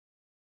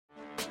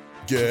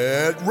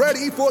Get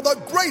ready for the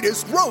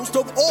greatest roast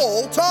of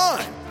all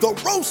time, the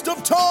Roast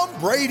of Tom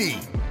Brady,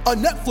 a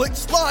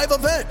Netflix live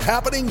event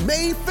happening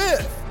May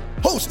 5th.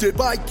 Hosted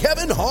by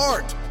Kevin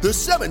Hart, the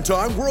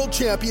 7-time world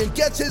champion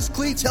gets his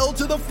cleats held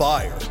to the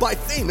fire by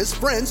famous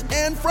friends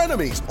and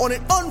frenemies on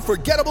an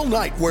unforgettable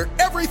night where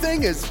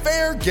everything is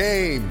fair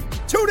game.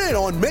 Tune in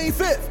on May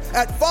 5th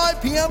at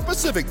 5 p.m.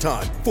 Pacific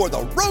time for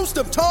the Roast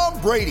of Tom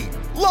Brady,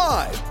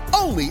 live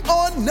only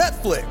on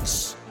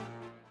Netflix.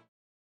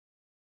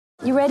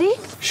 You ready?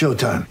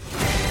 Showtime.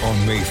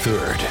 On May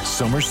 3rd,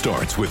 summer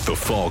starts with The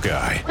Fall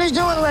Guy. Let's do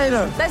it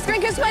later. Let's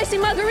drink a spicy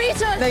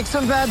margarita. Make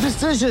some bad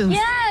decisions.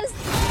 Yes!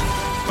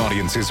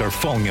 Audiences are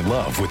falling in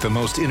love with the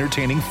most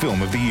entertaining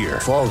film of the year.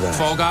 Fall Guy.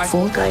 Fall Guy?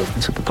 Fall Guy.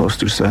 That's what the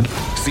poster said.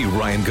 See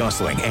Ryan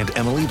Gosling and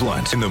Emily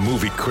Blunt in the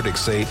movie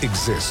critics say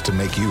exists to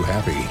make you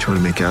happy. Trying to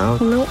make it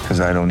out? Nope. Because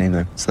I don't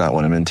either. It's not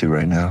what I'm into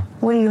right now.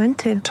 What are you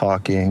into?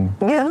 Talking.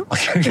 Yeah.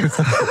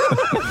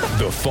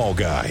 The Fall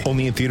Guy.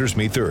 Only in theaters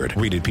May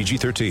 3rd. Rated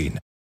PG-13.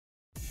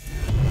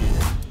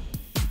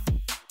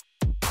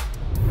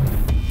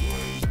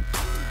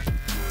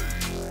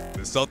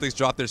 The Celtics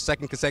dropped their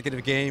second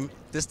consecutive game,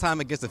 this time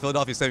against the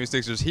Philadelphia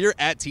 76ers here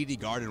at TD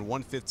Garden,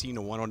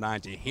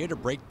 115-109. Here to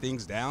break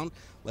things down,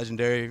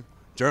 legendary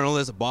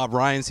journalist Bob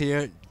Ryan's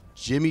here.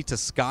 Jimmy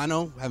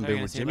Toscano. Haven't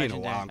been with Jimmy in a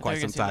while, in quite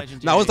some time.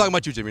 No, I was talking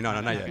about you, Jimmy. No,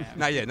 not yet.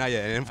 Not yet.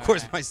 And, of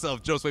course,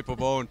 myself, Josue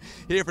Pavone,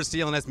 here for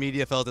CLNS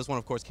Media. Fellas, this one,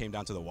 of course, came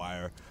down to the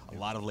wire. A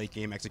lot of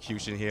late-game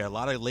execution here, a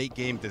lot of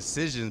late-game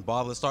decisions.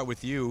 Bob, let's start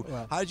with you.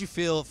 How did you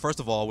feel,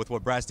 first of all, with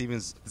what Brad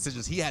Stevens'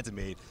 decisions he had to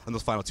make in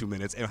those final 2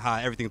 minutes and how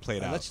everything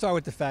played out? Let's start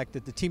with the fact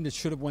that the team that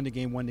should have won the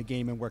game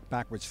and worked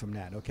backwards from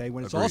that, okay?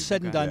 When it's all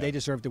said and done, they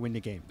deserve to win the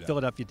game. Yeah.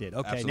 Philadelphia did.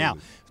 Okay, absolutely. Now,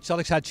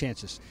 Celtics had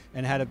chances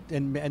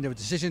and the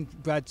decision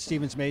Brad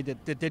Stevens made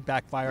that did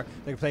backfire.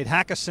 They played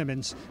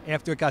Hacker-Simmons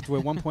after it got to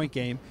a one-point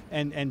game,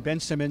 and Ben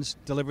Simmons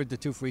delivered the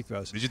 2 free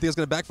throws. Did you think it was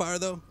going to backfire,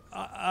 though?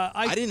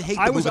 I didn't hate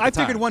the move at the time. I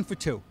figured 1 for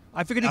 2.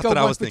 I figured he'd go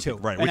 1 for 2,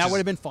 right, and that would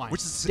have been fine. Which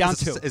is down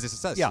 2. Is a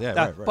success. Yeah,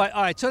 right. But,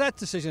 all right, so that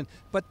decision,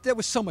 but there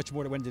was so much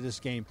more that went into this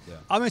game. Yeah.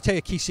 I'm going to tell you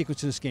a key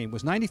sequence in this game. It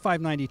was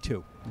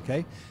 95-92,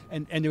 okay?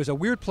 And there was a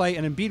weird play,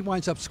 and Embiid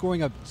winds up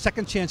scoring a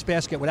second-chance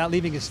basket without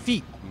leaving his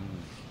feet.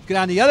 Get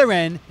on the other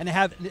end and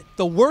have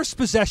the worst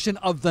possession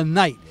of the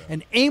night,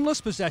 an aimless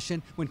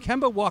possession when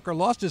Kemba Walker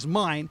lost his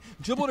mind,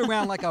 dribbled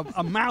around like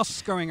a mouse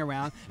scurrying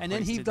around, and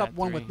then heaved up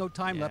one with no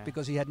time left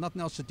because he had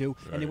nothing else to do,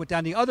 and he went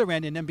down the other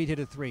end, and Embiid hit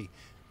a 3.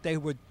 They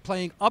were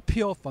playing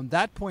uphill from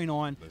that point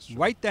on.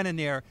 Right then and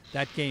there,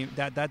 that game,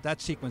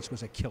 that sequence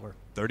was a killer.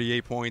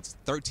 38 points,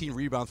 13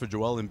 rebounds for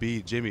Joel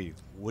Embiid. Jimmy,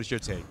 what's your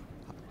take?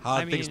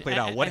 How things played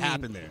out? What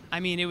happened there? I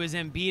mean, it was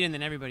Embiid and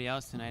then everybody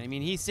else tonight. I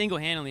mean, he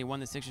single-handedly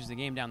won the Sixers the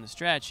game down the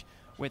stretch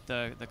with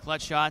the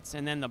clutch shots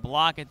and then the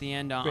block at the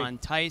end on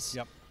Tice.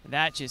 Yep.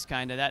 That just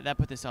kind of that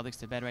put the Celtics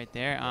to bed right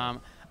there.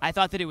 I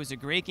thought that it was a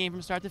great game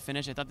from start to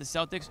finish. I thought the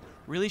Celtics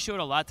really showed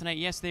a lot tonight.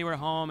 Yes, they were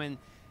home and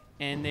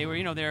they were,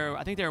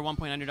 I think they were a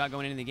 1-point underdog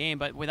going into the game,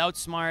 but without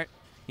Smart,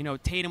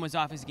 Tatum was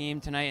off his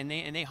game tonight,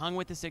 and they hung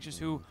with the Sixers,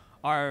 who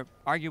are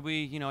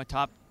arguably, a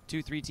top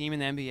 2-3 team in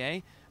the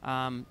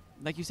NBA.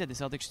 Like you said, the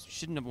Celtics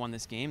shouldn't have won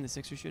this game. The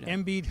Sixers should have.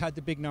 Embiid had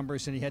the big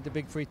numbers, and he had the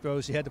big free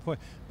throws. He had the point.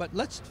 But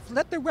let's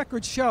let the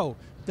record show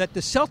that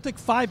the Celtic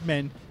 5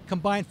 men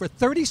combined for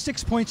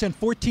 36 points and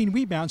 14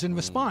 rebounds in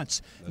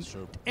response. That's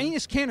true.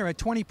 Enes Kanter had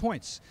 20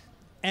 points.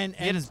 And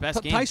he had his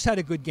best game. Tice had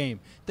a good game.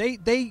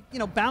 They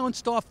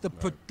balanced off the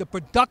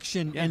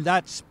production in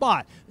that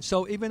spot.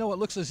 So even though it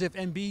looks as if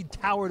Embiid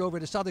towered over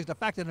the Celtics, the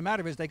fact of the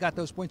matter is they got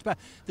those points back.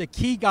 The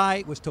key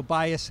guy was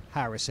Tobias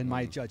Harris, in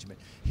my judgment.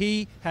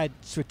 He had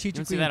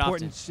strategically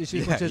important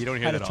sequences,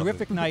 had a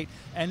terrific night.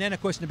 And then, of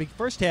course, in the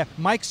first half,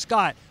 Mike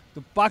Scott, the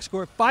box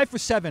score 5 for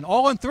 7,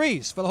 all on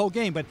threes for the whole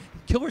game. But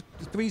killer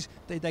threes,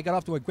 they got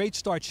off to a great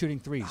start shooting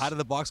threes. How did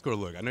the box score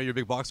look? I know you're a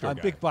big box score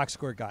guy. Big box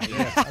score guy.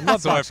 Yeah. I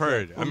love so box I've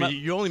heard. Score. I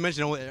mean, you only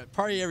mention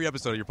probably every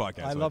episode of your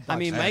podcast. I love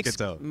box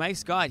score. Mike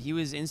Scott, he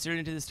was inserted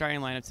into the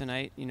starting lineup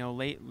tonight.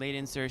 Late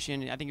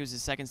insertion. I think it was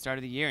his second start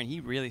of the year, and he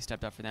really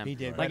stepped up for them. He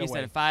did. Like right you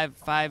away.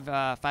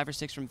 said, 5 or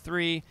 6 from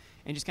 3,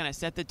 and just kind of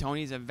set the tone.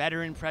 He's a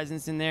veteran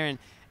presence in there, and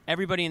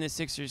everybody in the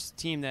Sixers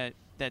team that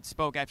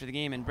spoke after the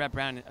game, and Brett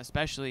Brown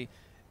especially,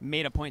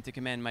 made a point to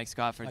commend Mike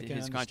Scott for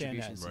his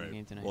contributions to the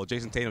game tonight. Well,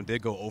 Jason Tatum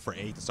did go 0 for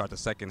 8 to start the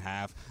second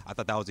half. I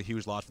thought that was a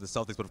huge loss for the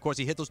Celtics, but of course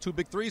he hit those 2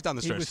 big threes down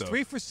the stretch. He was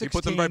 3 for 16. He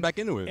put them right back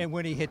into it. And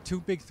when he hit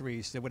 2 big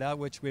threes, without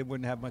which we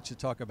wouldn't have much to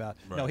talk about.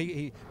 Right. No,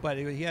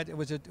 it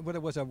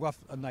was a rough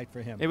night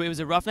for him. It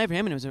was a rough night for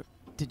him, and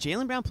did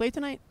Jaylen Brown play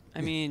tonight?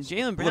 I mean,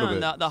 Jaylen Brown,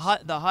 the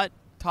hot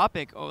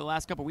topic over the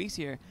last couple of weeks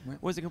here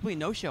was a complete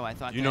no-show, I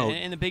thought,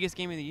 in the biggest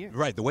game of the year.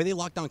 Right. The way they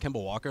locked down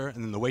Kemba Walker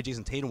and then the way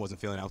Jason Tatum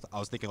wasn't feeling, I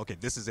was thinking, okay,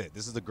 this is it.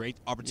 This is a great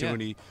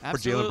opportunity for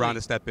Jaylen Brown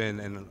to step in.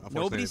 And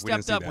nobody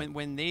stepped up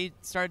when they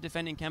started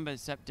defending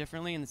Kemba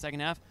differently in the second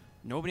half.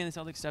 Nobody in the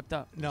Celtics stepped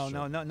up.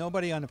 No,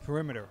 nobody on the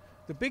perimeter.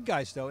 The big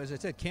guys, though, as I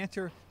said,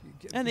 Kanter.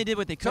 And they did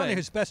what they could.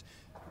 His best.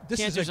 this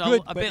is Kanter's a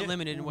good, a bit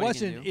limited in what he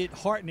can do. Wasn't it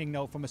heartening,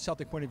 though, from a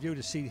Celtic point of view,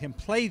 to see him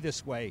play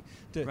this way,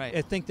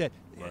 to think that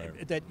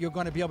that you're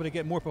going to be able to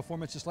get more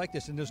performances like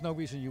this, and there's no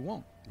reason you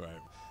won't. Right.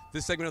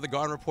 This segment of the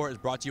Garden Report is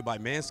brought to you by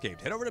Manscaped.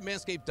 Head over to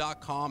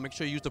manscaped.com. Make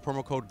sure you use the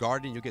promo code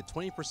GARDEN. You'll get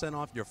 20%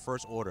 off your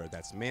first order.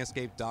 That's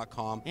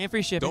manscaped.com. And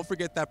free shipping. Don't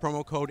forget that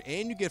promo code,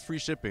 and you get free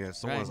shipping.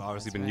 Someone's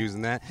obviously been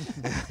using that.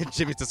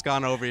 Jimmy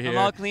Toscano over here. I'm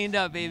all cleaned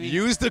up, baby.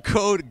 Use the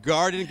code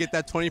GARDEN. Get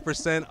that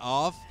 20%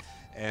 off.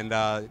 And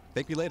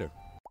thank you later.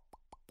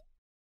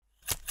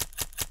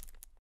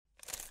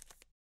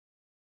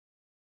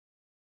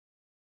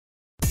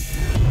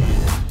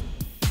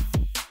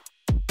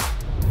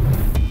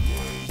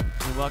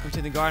 Welcome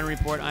to the Garden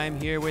Report. I'm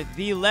here with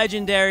the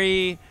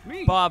legendary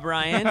Bob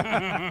Ryan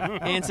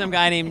and some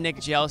guy named Nick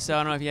Gelso.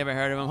 I don't know if you ever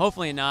heard of him.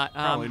 Hopefully not.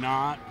 Probably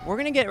not. We're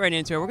going to get right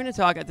into it. We're going to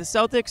talk at the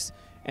Celtics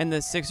and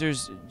the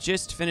Sixers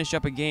just finished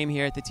up a game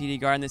here at the TD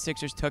Garden. The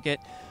Sixers took it.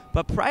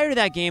 But prior to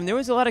that game, there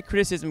was a lot of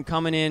criticism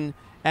coming in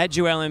at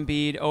Joel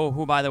Embiid,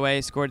 who, by the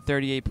way, scored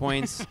 38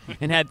 points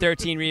and had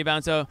 13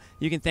 rebounds. So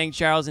you can thank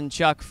Charles and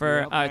Shaq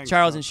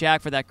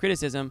for that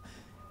criticism.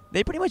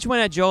 They pretty much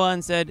went at Joel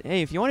and said,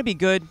 hey, if you want to be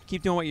good,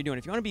 keep doing what you're doing.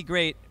 If you want to be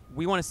great,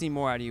 we want to see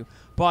more out of you.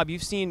 Bob,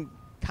 you've seen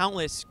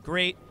countless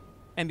great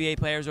NBA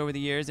players over the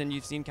years, and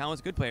you've seen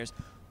countless good players.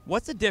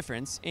 What's the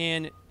difference,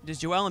 and does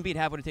Joel Embiid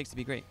have what it takes to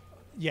be great?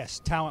 Yes,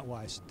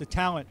 talent-wise. The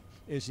talent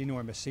is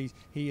enormous.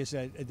 He is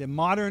the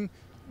modern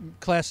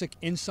classic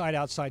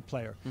inside-outside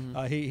player.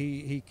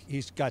 Mm-hmm.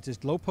 He's got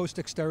his low post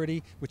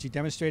dexterity, which he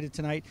demonstrated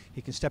tonight.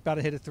 He can step out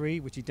and hit a three,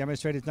 which he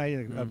demonstrated tonight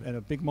in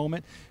a big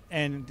moment.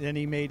 And then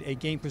he made a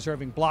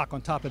game-preserving block on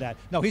top of that.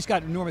 No, he's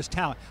got enormous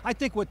talent. I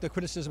think what the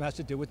criticism has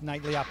to do with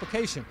nightly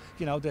application.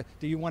 You know, do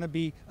you want to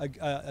be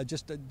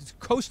just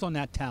coast on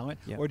that talent,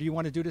 or do you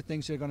want to do the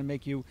things that are going to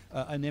make you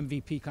an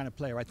MVP kind of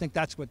player? I think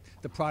that's what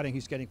the prodding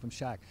he's getting from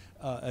Shaq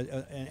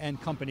and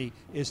company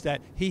is,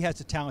 that he has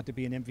the talent to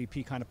be an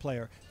MVP kind of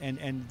player,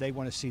 and they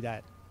want to see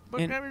that.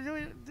 But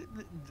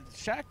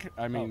Shaq,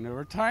 I mean, there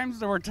were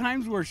times where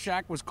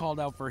Shaq was called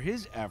out for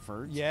his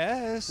efforts.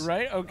 Yes.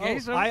 Right. Okay.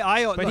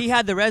 But he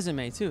had the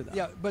resume too, though.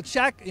 Yeah, but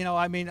Shaq,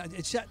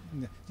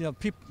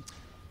 people.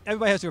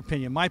 Everybody has their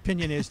opinion. My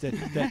opinion is that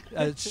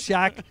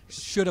Shaq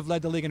should have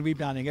led the league in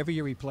rebounding every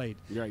year he played,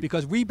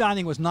 because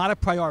rebounding was not a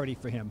priority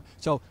for him.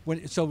 Filter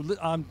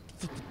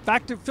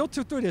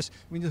through this.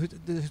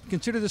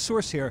 Consider the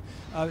source here.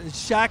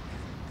 Shaq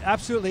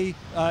absolutely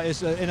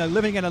is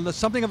living in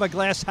something of a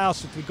glass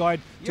house with regard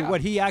to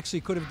what he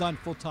actually could have done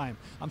full time.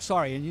 I'm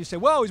sorry, and you say,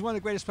 "Well, he's one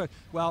of the greatest players."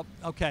 Well,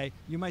 okay,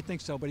 you might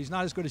think so, but he's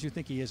not as good as you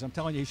think he is. I'm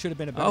telling you, he should have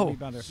been a better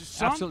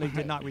rebounder. Absolutely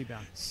did not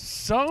rebound.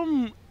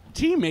 Some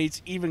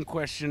teammates even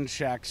questioned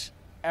Shaq's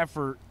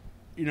effort,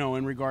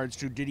 in regards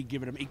to, did he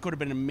give it him? He could have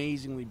been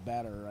amazingly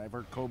better. I've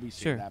heard Kobe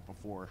say that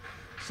before.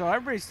 So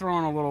everybody's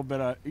throwing a little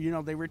bit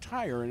of, they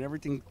retire and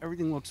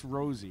everything looks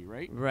rosy,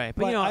 right? Right.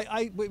 But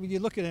when you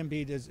look at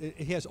Embiid,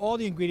 he has all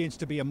the ingredients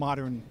to be a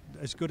modern,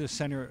 as good a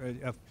center,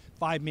 a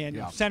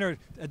five-man center.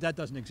 That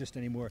doesn't exist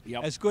anymore.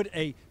 Yep. As good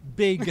a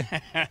big,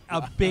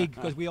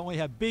 because we only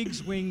have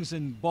bigs, wings,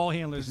 and ball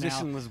handlers now.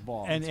 Positionless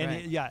ball.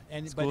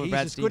 But he's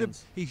as good.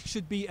 He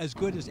should be as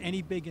good as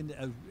any big in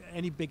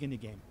the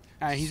game.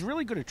 He's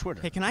really good at Twitter.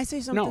 Hey, can I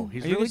say something? No,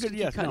 he's really good.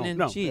 Yes,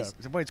 no. Yeah.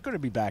 But it's good to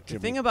be back, Jimmy.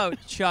 The thing about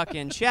Chuck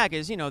and Shaq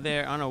is,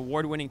 they're on an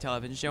award-winning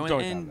television show,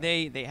 and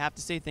they have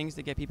to say things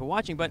to get people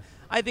watching. But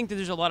I think that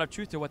there's a lot of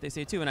truth to what they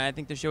say, too, and I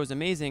think the show is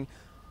amazing.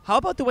 How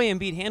about the way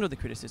Embiid handled the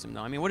criticism,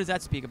 though? I mean, what does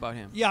that speak about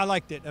him? Yeah, I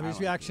liked it. I mean,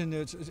 his reaction,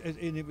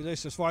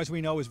 as far as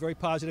we know, is very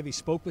positive. He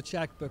spoke with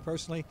Shaq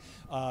personally,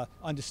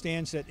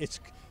 understands that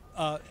it's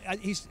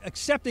he's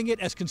accepting it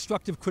as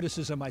constructive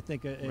criticism, I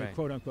think,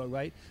 quote unquote,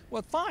 right?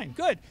 Well, fine,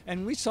 good.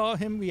 And we saw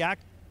him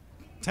react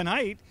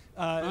tonight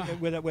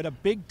with a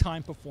big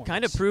time performance.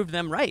 Kind of proved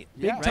them right.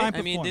 Big time performance.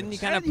 I mean, didn't he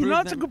kind of prove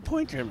that's a good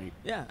point, Jimmy.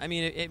 Yeah, I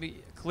mean,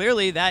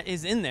 clearly that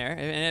is in there,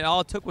 and it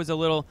all it took was a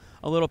little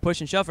push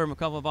and shove from a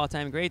couple of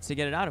all-time greats to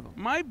get it out of him.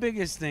 My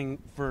biggest thing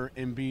for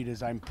Embiid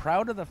is I'm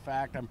proud of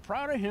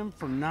him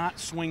for not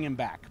swinging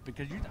back,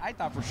 because I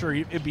thought for sure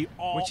it'd be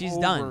all which he's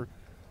over. Done.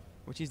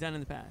 Which he's done in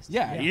the past.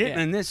 Yeah, he didn't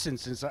in this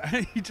instance.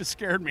 He just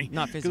scared me.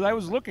 Not physically. Because I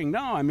was looking.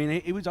 No, I mean,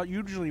 it was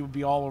usually would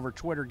be all over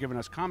Twitter giving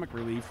us comic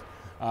relief,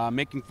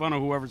 making fun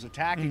of whoever's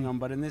attacking him.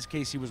 But in this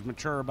case, he was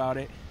mature about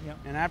it. Yep.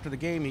 And after the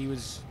game, he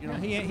was,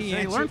 he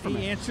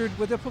answered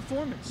with a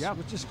performance,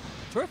 which is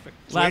terrific.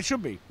 It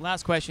should be.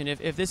 Last question.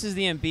 If this is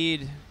the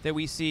Embiid that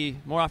we see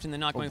more often than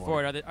not going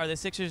forward, are the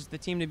Sixers the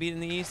team to beat in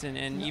the East and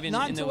even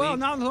in the league?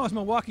 Not as long as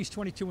Milwaukee's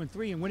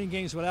 22-3 and winning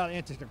games without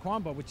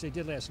Antetokounmpo, which they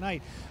did last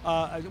night.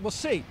 We'll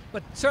see.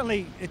 But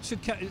certainly it should.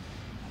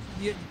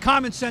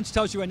 Common sense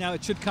tells you right now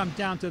it should come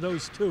down to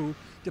those two,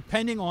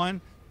 depending on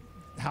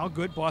how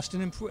much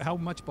Boston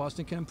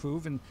can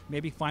improve, and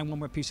maybe find one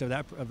more piece of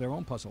their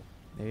own puzzle.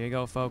 There you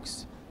go,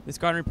 folks. This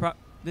Garden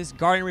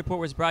Report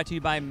was brought to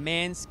you by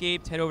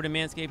Manscaped. Head over to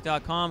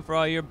manscaped.com for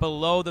all your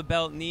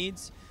below-the-belt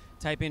needs.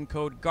 Type in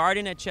code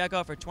GARDEN at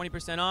checkout for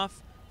 20%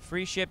 off,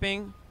 free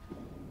shipping,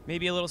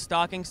 maybe a little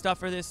stocking stuff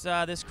for this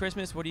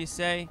Christmas. What do you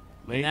say?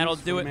 And that'll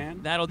do it.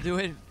 Man. That'll do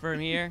it from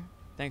here.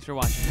 Thanks for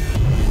watching.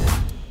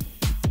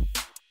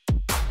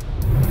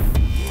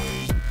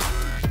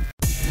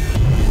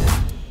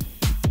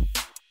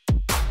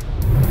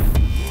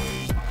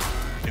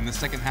 In the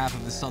second half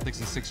of the Celtics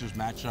and Sixers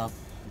matchup,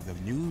 the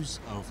news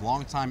of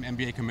longtime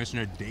NBA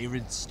Commissioner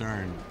David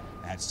Stern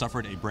had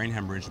suffered a brain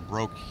hemorrhage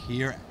broke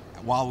here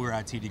while we were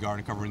at TD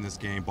Garden covering this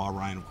game. Bob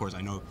Ryan, of course,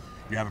 I know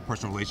you have a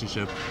personal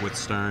relationship with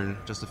Stern.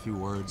 Just a few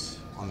words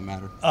on the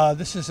matter.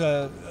 This is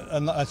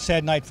a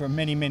sad night for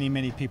many, many,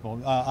 many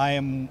people. I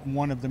am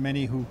one of the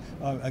many who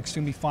are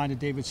extremely fond of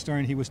David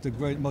Stern. He was the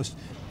most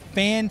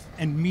fan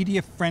and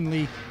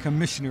media-friendly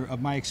commissioner of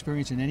my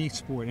experience in any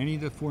sport, any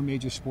of the 4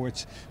 major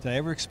sports that I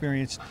ever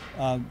experienced.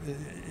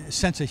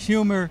 Sense of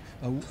humor,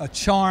 a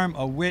charm,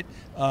 a wit,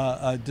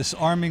 a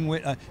disarming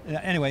wit.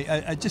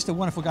 Anyway, just a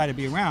wonderful guy to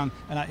be around.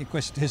 And of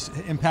course, his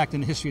impact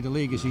in the history of the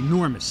league is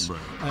enormous.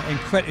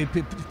 Right.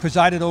 It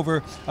presided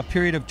over a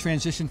period of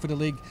transition for the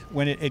league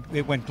when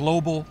it went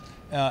global.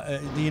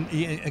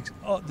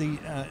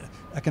 The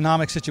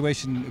economic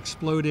situation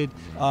exploded.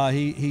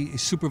 He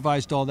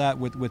supervised all that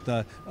with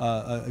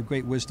a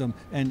great wisdom,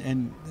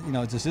 and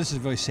this is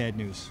very sad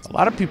news. A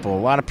lot of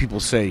people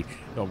say,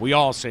 we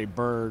all say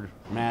Bird,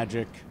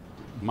 Magic,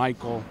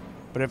 Michael.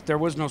 But if there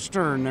was no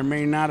Stern, there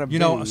may not have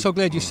been. I'm so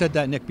glad you said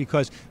that, Nick,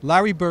 because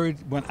Larry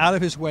Bird went out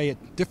of his way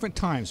at different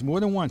times, more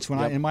than once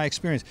in my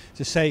experience,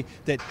 to say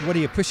that what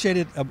he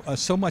appreciated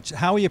so much,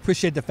 how he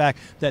appreciated the fact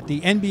that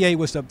the NBA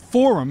was a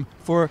forum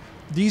for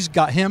these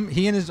guys,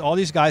 he and all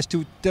these guys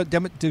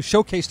to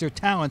showcase their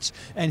talents,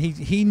 and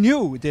he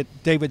knew that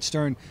David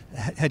Stern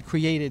had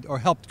created or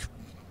helped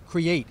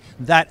create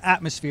that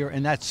atmosphere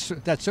and that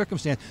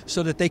circumstance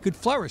so that they could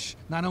flourish,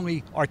 not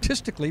only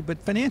artistically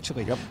but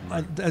financially.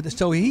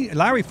 So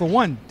Larry, for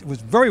one,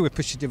 was very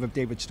appreciative of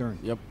David Stern.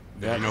 Yep.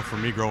 Yeah, for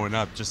me growing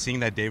up, just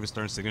seeing that David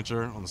Stern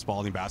signature on the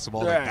Spalding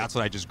basketball, that's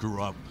what I just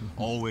grew up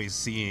always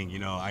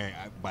seeing. I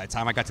by the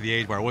time I got to the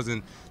age where I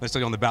wasn't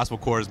necessarily on the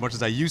basketball court as much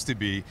as I used to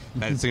be,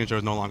 that signature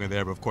is no longer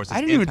there. But of course,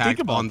 his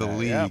impact on the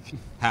league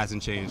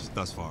hasn't changed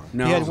thus far.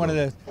 No. He had one of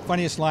the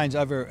funniest lines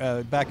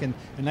ever. Back in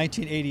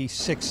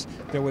 1986,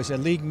 there was a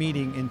league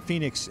meeting in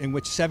Phoenix in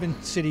which 7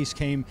 cities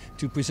came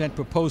to present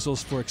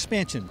proposals for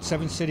expansion.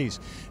 7 cities.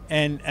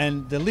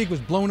 And the league was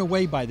blown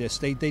away by this.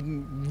 They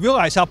didn't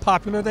realize how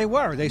popular they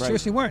were. They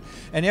seriously weren't.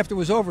 And after it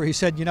was over, he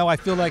said, I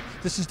feel like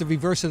this is the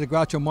reverse of the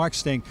Groucho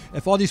Marx thing.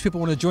 If all these people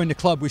want to join the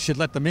club, we should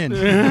let them in.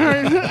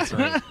 That's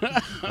right.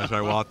 That's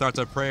right. Well, our thoughts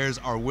and prayers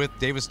are with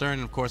David Stern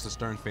and, of course, the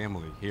Stern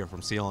family here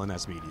from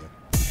CLNS Media.